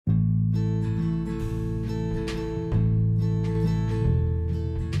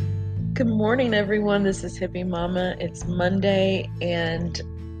Good morning, everyone. This is Hippie Mama. It's Monday, and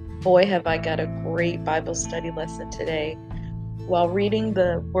boy, have I got a great Bible study lesson today. While reading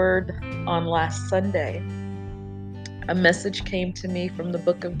the Word on last Sunday, a message came to me from the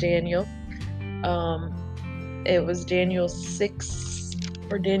book of Daniel. It was Daniel 6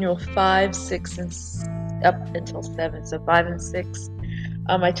 or Daniel 5, 6, and up until 7, so 5 and 6.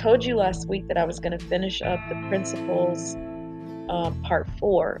 I told you last week that I was going to finish up the principles part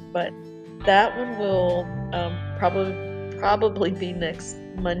 4, but that one will probably be next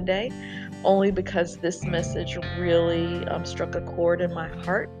Monday, only because this message really struck a chord in my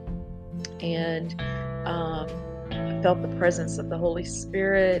heart, and I felt the presence of the Holy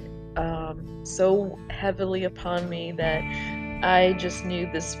Spirit so heavily upon me that I just knew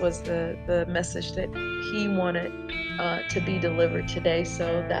this was the message that He wanted to be delivered today.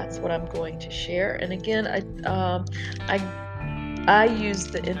 So that's what I'm going to share. And again, I use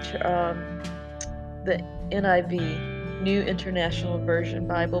the NIV, New International Version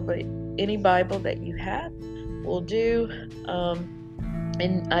Bible, but any Bible that you have will do.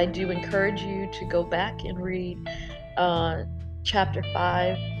 And I do encourage you to go back and read chapter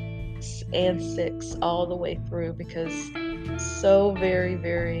 5 and 6 all the way through, because so very,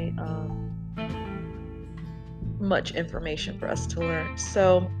 very much information for us to learn.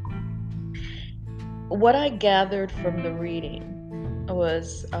 So what I gathered from the reading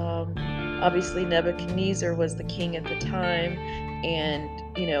was obviously Nebuchadnezzar was the king at the time, and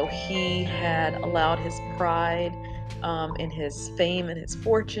he had allowed his pride and his fame and his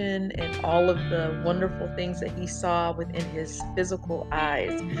fortune and all of the wonderful things that he saw within his physical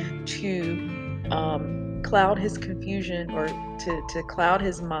eyes to cloud his confusion, or to cloud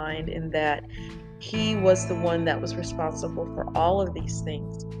his mind, in that he was the one that was responsible for all of these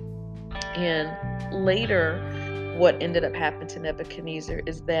things. And later, what ended up happening to Nebuchadnezzar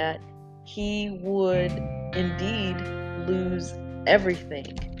is that he would indeed lose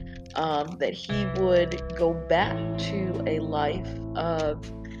everything, that he would go back to a life of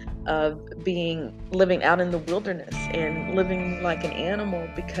living out in the wilderness and living like an animal,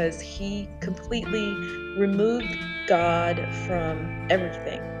 because he completely removed God from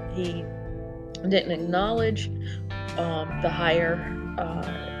everything. He didn't acknowledge the higher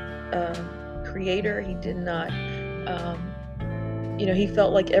creator. He did not he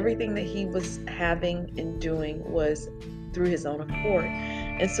felt like everything that he was having and doing was through his own accord.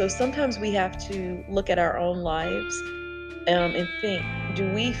 And so sometimes we have to look at our own lives and think,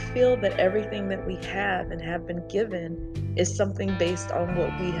 do we feel that everything that we have and have been given is something based on what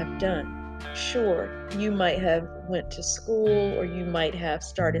we have done? Sure, you might have went to school, or you might have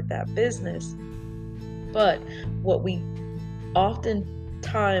started that business, but what we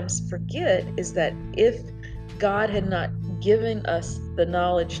oftentimes forget is that if God had not given us the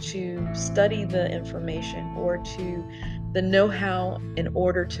knowledge to study the information, or to the know-how in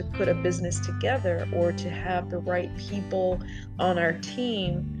order to put a business together, or to have the right people on our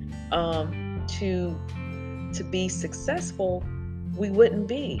team to be successful, we wouldn't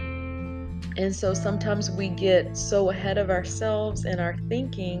be. And so sometimes we get so ahead of ourselves in our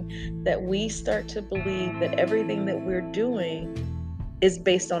thinking that we start to believe that everything that we're doing is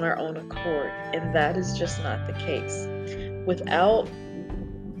based on our own accord, and that is just not the case. Without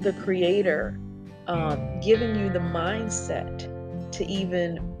the Creator giving you the mindset to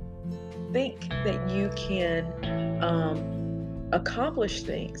even think that you can accomplish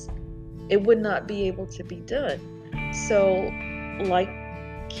things, it would not be able to be done. So, like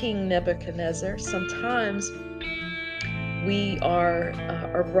King Nebuchadnezzar, sometimes we are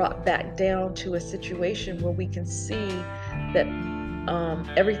brought back down to a situation where we can see that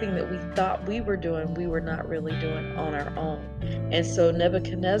everything that we thought we were doing, we were not really doing on our own. And so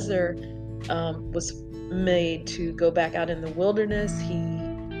Nebuchadnezzar was made to go back out in the wilderness. He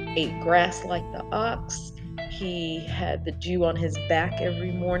ate grass like the ox. He had the dew on his back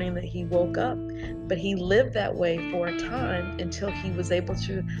every morning that he woke up. But he lived that way for a time until he was able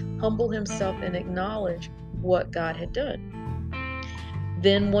to humble himself and acknowledge what God had done.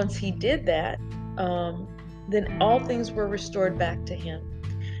 Then once he did that, then all things were restored back to him.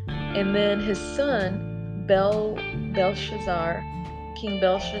 And then his son, Belshazzar, King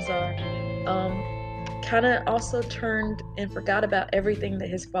Belshazzar, kind of also turned and forgot about everything that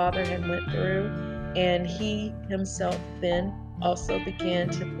his father had went through. And he himself then also began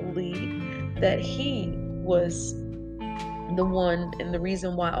to believe that he was the one and the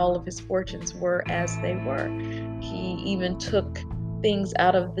reason why all of his fortunes were as they were. He even took things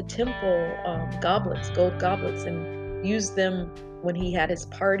out of the temple, gold goblets, and used them when he had his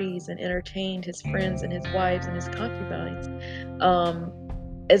parties and entertained his friends and his wives and his concubines,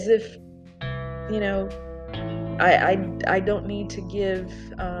 as if you know, I don't need to give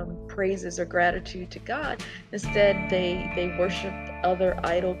praises or gratitude to God. Instead, they worshiped other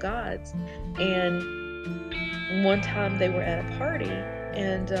idol gods. And one time they were at a party,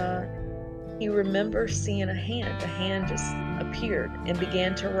 and he remembers seeing a hand. A hand just appeared and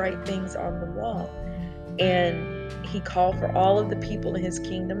began to write things on the wall. And he called for all of the people in his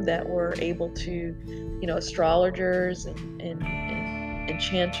kingdom that were able to, astrologers and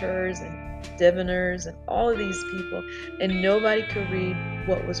enchanters and diviners and all of these people, and nobody could read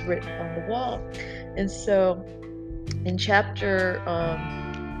what was written on the wall. And so in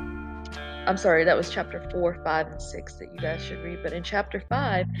I'm sorry, that was chapter 4, 5, and 6 that you guys should read. But in chapter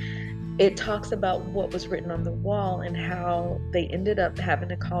 5, it talks about what was written on the wall and how they ended up having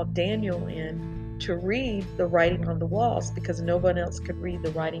to call Daniel in to read the writing on the walls because no one else could read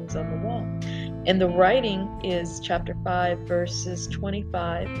the writings on the wall. And the writing is chapter 5, verses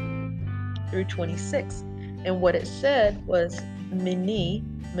 25 through 26. And what it said was Mene,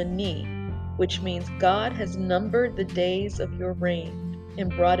 Mene, which means God has numbered the days of your reign and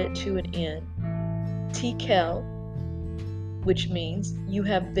brought it to an end. Tekel, which means you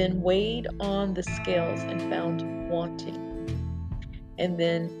have been weighed on the scales and found wanting. And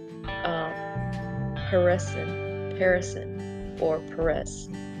then Peresin, or Peres,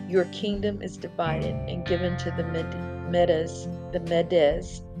 your kingdom is divided and given to the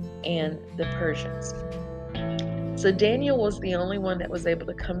Medes and the Persians. So Daniel was the only one that was able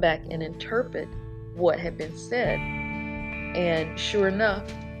to come back and interpret what had been said. And sure enough,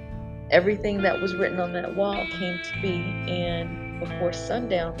 everything that was written on that wall came to be, and before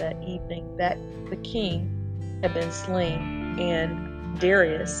sundown that evening, that the king had been slain, and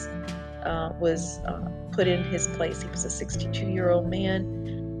Darius was put in his place. He was a 62-year-old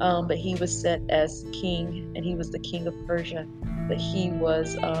man, but he was set as king, and he was the king of Persia. But he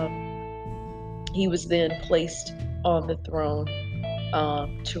was then placed on the throne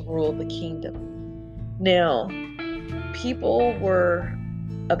to rule the kingdom. Now, people were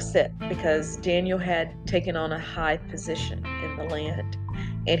upset because Daniel had taken on a high position in the land,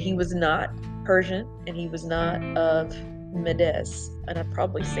 and he was not Persian, and he was not of Medes, and I'm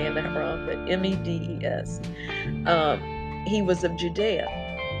probably saying that wrong, but Medes. He was of Judea,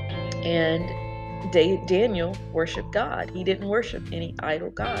 and Daniel worshiped God. He didn't worship any idol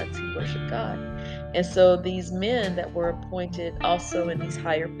gods. He worshiped God. And so these men that were appointed also in these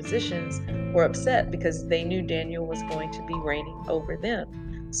higher positions were upset because they knew Daniel was going to be reigning over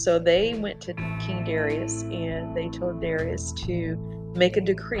them. So they went to King Darius and they told Darius to make a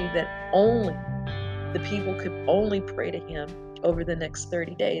decree that only the people could only pray to him over the next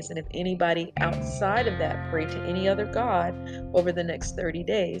 30 days. And if anybody outside of that prayed to any other god over the next 30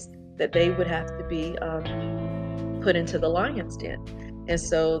 days, that they would have to be put into the lion's den. And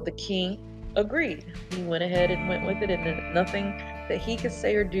so the king agreed. He went ahead and went with it, and then nothing that he could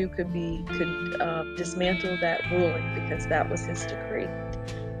say or do could dismantle that ruling, because that was his decree.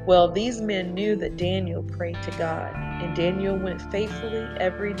 Well, these men knew that Daniel prayed to God, and Daniel went faithfully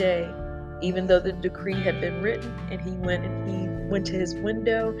every day, even though the decree had been written, and he went to his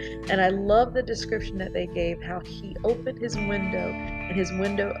window. And I love the description that they gave, how he opened his window, and his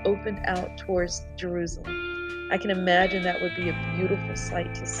window opened out towards Jerusalem. I can imagine that would be a beautiful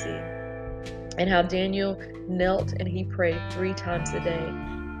sight to see. And how Daniel knelt and he prayed 3 times a day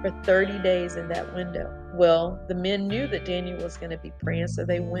for 30 days in that window. Well, the men knew that Daniel was going to be praying, so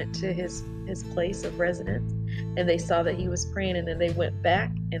they went to his place of residence, and they saw that he was praying, and then they went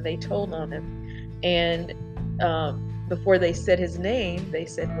back and they told on him. And before they said his name, they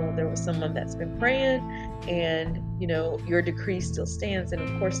said, well, there was someone that's been praying, and your decree still stands. And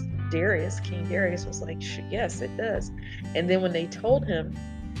of course, King Darius was like, yes, it does. And then when they told him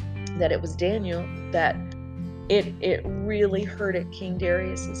that it was Daniel, that it really hurted King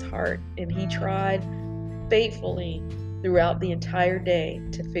Darius's heart, and he tried faithfully throughout the entire day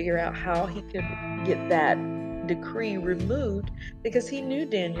to figure out how he could get that decree removed, because he knew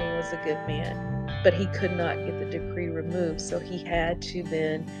Daniel was a good man, but he could not get the decree removed. So he had to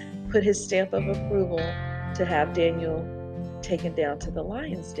then put his stamp of approval to have Daniel taken down to the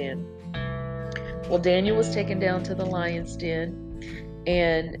lion's den. Well, Daniel was taken down to the lion's den,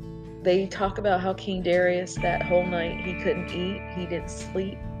 and they talk about how King Darius, that whole night, he couldn't eat, he didn't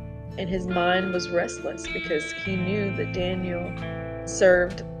sleep, and his mind was restless because he knew that Daniel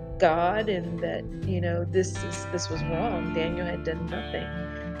served God, and that this was wrong. Daniel had done nothing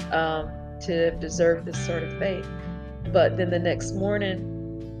to deserve this sort of fate. But then the next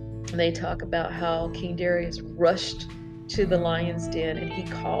morning, they talk about how King Darius rushed to the lion's den, and he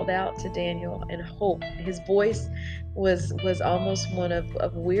called out to Daniel in hope. His voice was almost one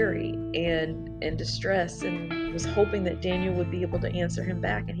of weary and distress, and was hoping that Daniel would be able to answer him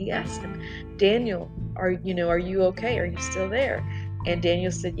back. And he asked him, Daniel, are you okay? Are you still there? And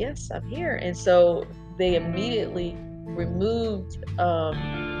Daniel said, yes, I'm here. And so they immediately removed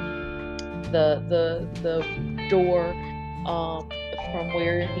the door from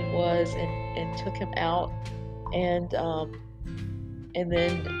where he was, and took him out. And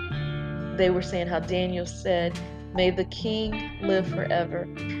then they were saying how Daniel said, may the king live forever.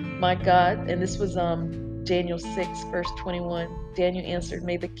 My God. And this was Daniel 6 verse 21. Daniel answered,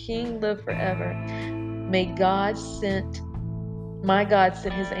 may the king live forever. May my God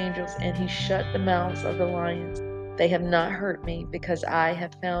sent his angels, and he shut the mouths of the lions. They have not hurt me, because I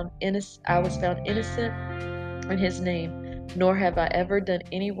was found innocent in his name, nor have I ever done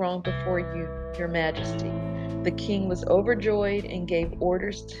any wrong before you, your majesty. The king was overjoyed and gave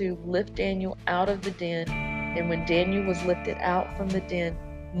orders to lift Daniel out of the den. And when Daniel was lifted out from the den,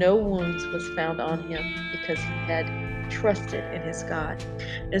 no wounds was found on him, because he had trusted in his God.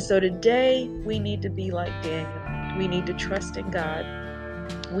 And so today we need to be like Daniel. We need to trust in God.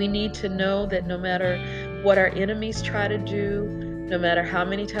 We need to know that no matter what our enemies try to do, no matter how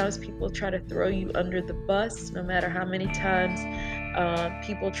many times people try to throw you under the bus, no matter how many times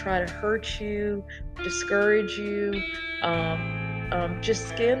people try to hurt you, discourage you, just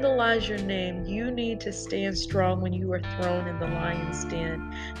scandalize your name, you need to stand strong when you are thrown in the lion's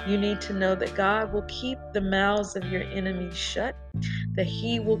den. You need to know that God will keep the mouths of your enemies shut, that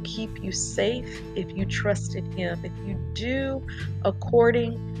he will keep you safe if you trust in him, if you do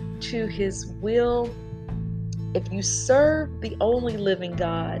according to his will, if you serve the only living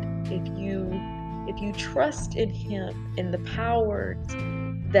God, if you trust in him, in the powers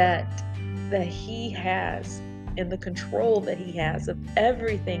that he has, and the control that he has of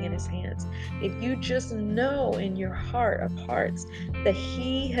everything in his hands, if you just know in your heart of hearts that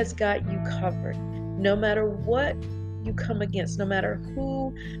he has got you covered, no matter what you come against, no matter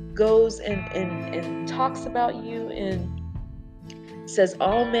who goes and talks about you and says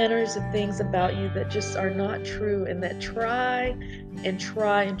all manners of things about you that just are not true, and that try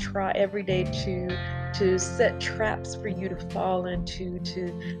every day to set traps for you to fall into,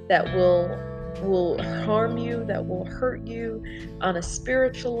 that will harm you, that will hurt you on a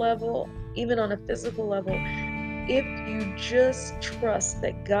spiritual level, even on a physical level. If you just trust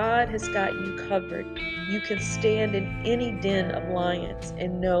that God has got you covered, you can stand in any den of lions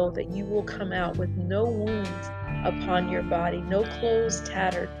and know that you will come out with no wounds upon your body, no clothes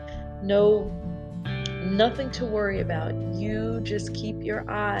tattered, nothing to worry about. You just keep your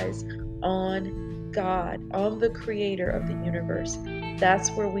eyes on God, on the creator of the universe. That's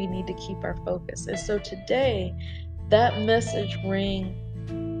where we need to keep our focus. And so today, that message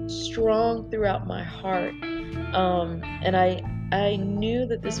rang strong throughout my heart. And I knew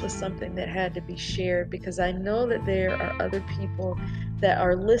that this was something that had to be shared, because I know that there are other people that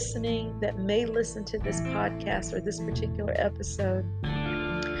are listening, that may listen to this podcast or this particular episode.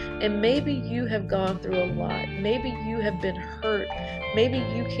 And maybe you have gone through a lot. Maybe you have been hurt. Maybe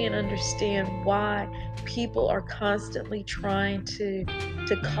you can't understand why people are constantly trying to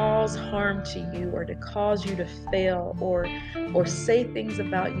cause harm to you, or to cause you to fail, or say things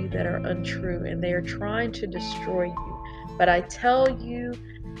about you that are untrue, and they are trying to destroy you. But I tell you,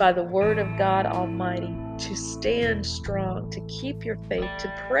 by the word of God Almighty, to stand strong, to keep your faith,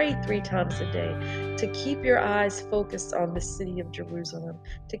 to pray 3 times a day, to keep your eyes focused on the city of Jerusalem,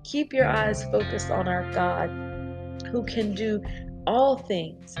 to keep your eyes focused on our God, who can do all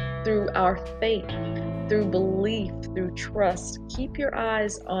things through our faith, through belief, through trust. Keep your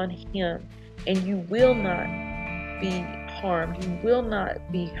eyes on him, and you will not be harmed. You will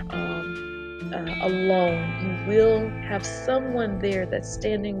not be alone. You will have someone there that's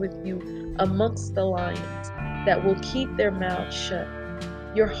standing with you amongst the lions, that will keep their mouths shut.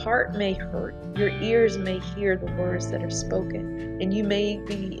 Your heart may hurt, your ears may hear the words that are spoken, and you may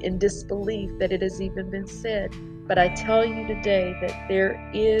be in disbelief that it has even been said. But I tell you today that there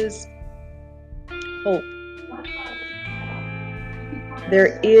is hope.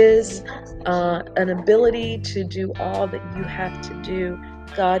 There is an ability to do all that you have to do.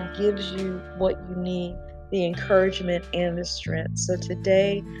 God gives you what you need, the encouragement and the strength. So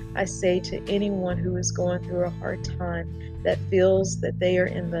today, I say to anyone who is going through a hard time, that feels that they are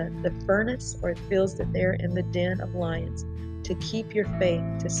in the furnace, or feels that they are in the den of lions, to keep your faith,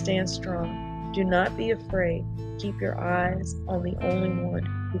 to stand strong. Do not be afraid. Keep your eyes on the only one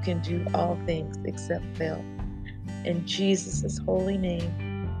who can do all things except fail. In Jesus' holy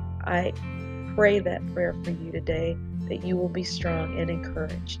name, I pray that prayer for you today. that you will be strong and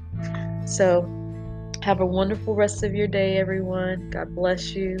encouraged. So, have a wonderful rest of your day, everyone. God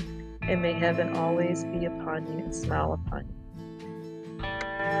bless you, and may heaven always be upon you and smile upon you.